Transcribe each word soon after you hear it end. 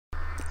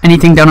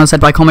Anything done or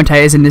said by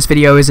commentators in this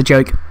video is a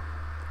joke.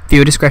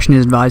 Viewer discretion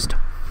is advised.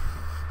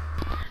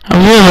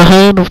 Have you ever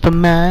heard of the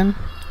man?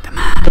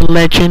 The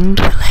legend?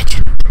 The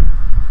legend.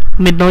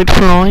 Midnight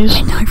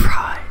Fries? Midnight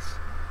Fries.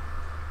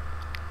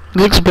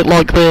 Looks a bit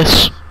like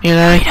this, you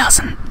know? No, he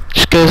doesn't.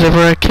 Just goes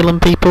everywhere killing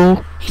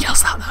people. He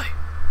does that though.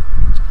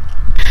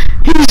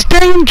 He's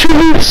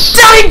dangerous!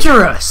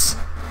 Dangerous!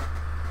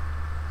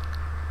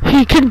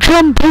 He can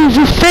jump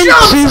over fences!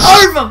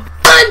 Jumps over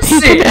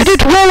fences! He can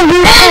edit walls!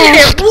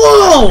 Edit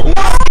walls!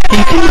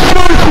 He can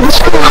fly from the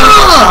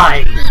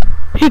sky! Fly!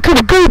 He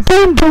could go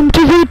boom boom to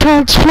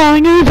retards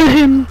flying over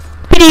him!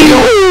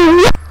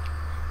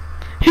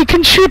 He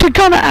can shoot a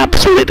gun at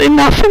absolutely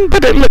nothing,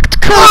 but it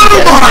looked cool!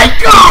 Oh my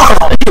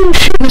god! He can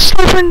shoot a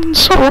sovereign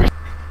sword!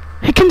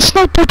 He can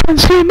snipe up in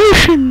slow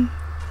motion!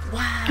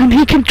 Wow. And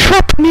he can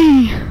trap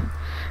me!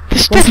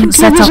 This Wasn't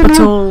set up at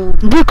all.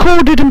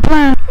 Recorded and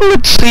planned.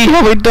 Let's see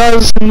how he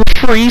does in the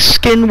free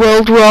skin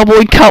world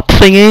Rarboy Cup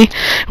thingy.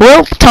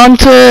 Well, time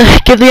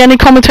to get the only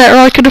commentator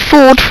I could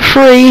afford for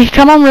free.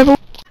 Come on, Rebel.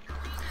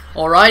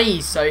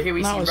 Alrighty, so here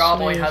we see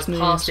Rarboy has smooth,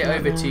 passed it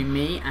over to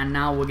me, and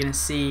now we're gonna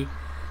see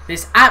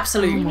this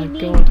absolute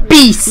God.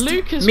 beast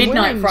Luke is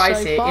Midnight winning Fries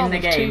so here far in the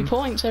with 2 game.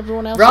 points,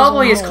 everyone else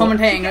Rarboy is on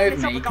commentating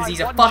over me because he's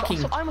a fucking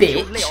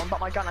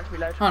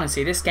bitch.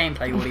 Honestly, this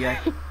gameplay audio.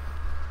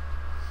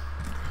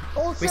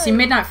 We see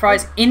Midnight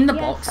Fries in the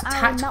box,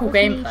 tactical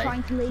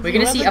gameplay. We're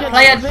going to see a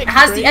player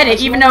has the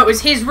edit, even though it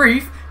was his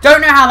roof. Don't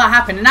know how that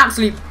happened. An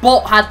absolute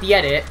bot had the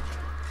edit.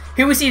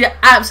 Here we see the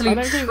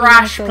absolute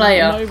trash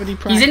player.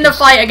 He's in the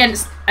fight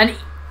against a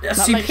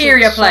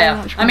superior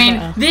player. I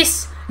mean,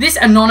 this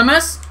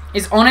Anonymous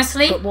is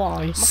honestly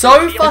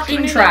so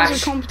fucking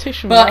trash.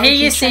 But here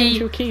you see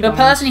the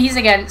person he's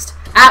against,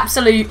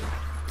 absolute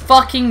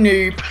fucking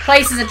noob,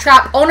 places a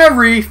trap on a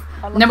roof.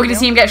 And then we're going to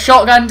see him get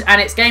shotgunned,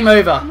 and it's game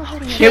over.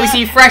 Here we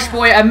see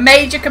Freshboy, a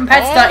major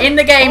competitor in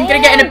the game,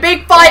 going to get in a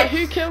big fight.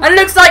 And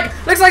looks like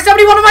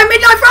somebody won my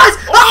Midnight Fries.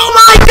 Oh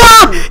my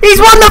god! He's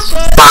won the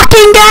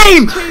fucking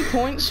game! 2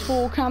 points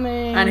for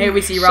coming. And here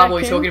we see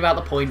Rarboy talking about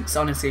the points.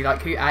 Honestly,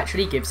 like, who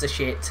actually gives a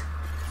shit?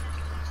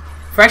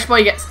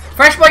 Freshboy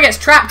gets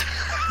trapped.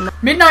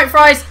 Midnight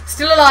Fries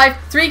still alive.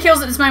 3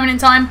 kills at this moment in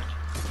time.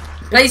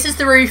 Places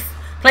the roof.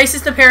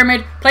 Places the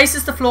pyramid.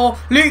 Places the floor.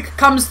 Luke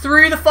comes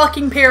through the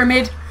fucking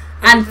pyramid.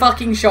 And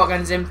fucking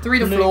shotguns him through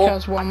the floor.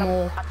 Has one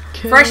more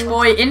kill.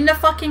 Freshboy in the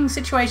fucking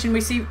situation. We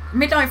see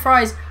Midnight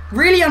Fries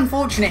really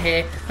unfortunate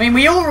here. I mean,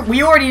 we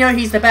already know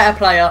he's the better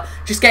player.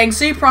 Just getting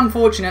super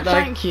unfortunate though.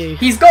 Thank you.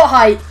 He's got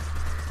height.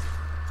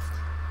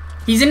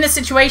 He's in this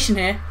situation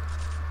here.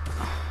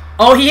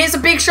 Oh, he hits a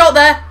big shot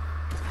there.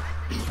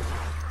 And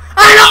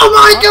oh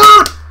my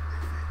god!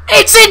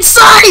 It's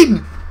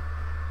insane!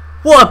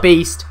 What a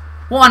beast.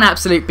 What an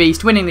absolute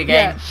beast, winning the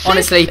game. Yeah,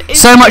 honestly,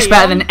 so much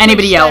better than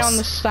anybody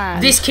else.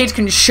 This kid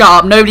can shut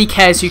up. Nobody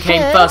cares who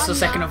came first or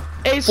second or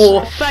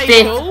fourth,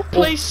 fifth or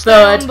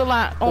third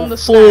or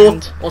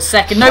fourth or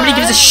second. Nobody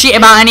gives a shit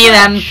about any of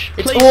them.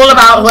 It's all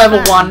about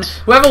whoever won.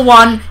 Whoever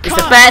won is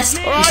the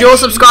best. You should all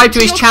subscribe to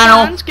his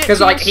channel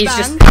because like he's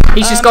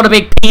just got a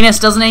big penis,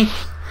 doesn't he?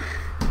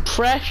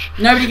 Fresh.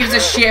 Nobody gives a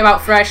shit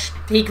about Fresh.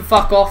 He can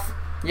fuck off.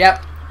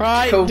 Yep.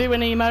 Right. Cool. Do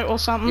an emote or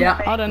something.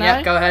 Yep. I don't know.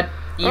 Yep. Go ahead.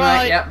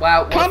 Right. Yeah,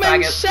 wow, what a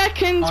Coming faggot.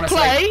 second honestly.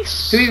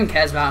 place. Who even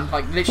cares about him?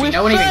 Like, literally, with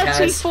no one even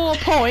cares. 34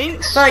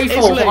 points.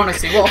 34,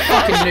 honestly, what a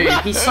fucking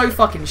noob. He's so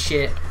fucking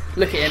shit.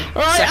 Look at him,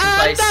 right, second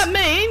place. That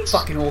means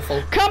fucking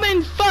awful.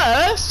 Coming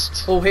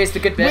first. Oh, here's the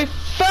good bit. With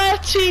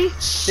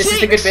 36 This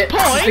is the good bit.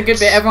 Points, this is the good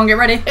bit. Everyone get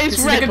ready. This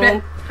is the good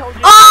bit.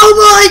 Oh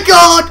my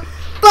god!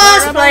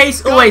 First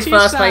place! Always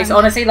first place. stand.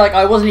 Honestly, like,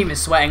 I wasn't even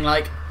sweating.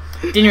 Like,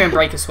 didn't even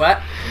break a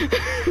sweat.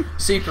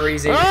 Super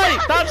easy. Right,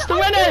 that's the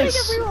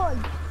winners.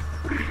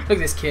 Look at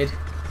this kid.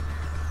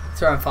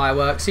 Throwing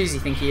fireworks. Who does he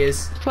think he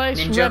is? Place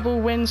Ninja? Rebel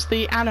wins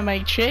the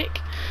anime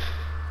chick.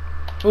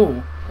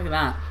 Ooh, look at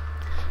that.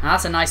 Now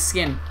that's a nice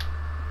skin.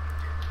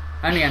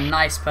 Only a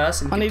nice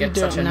person could get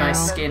such a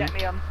nice skin.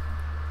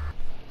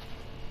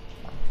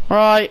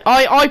 Right,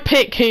 I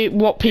pick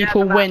what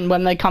people win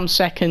when they come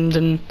second,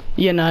 and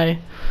you know.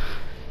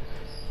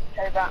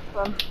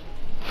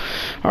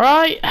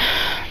 Alright.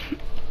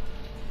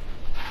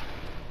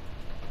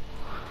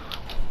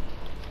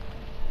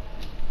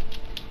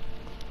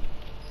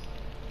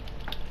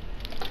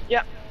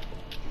 Yep.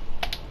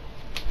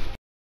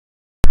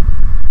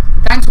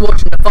 Thanks for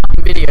watching the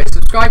fucking video.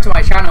 Subscribe to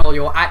my channel or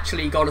you're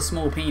actually got a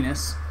small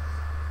penis.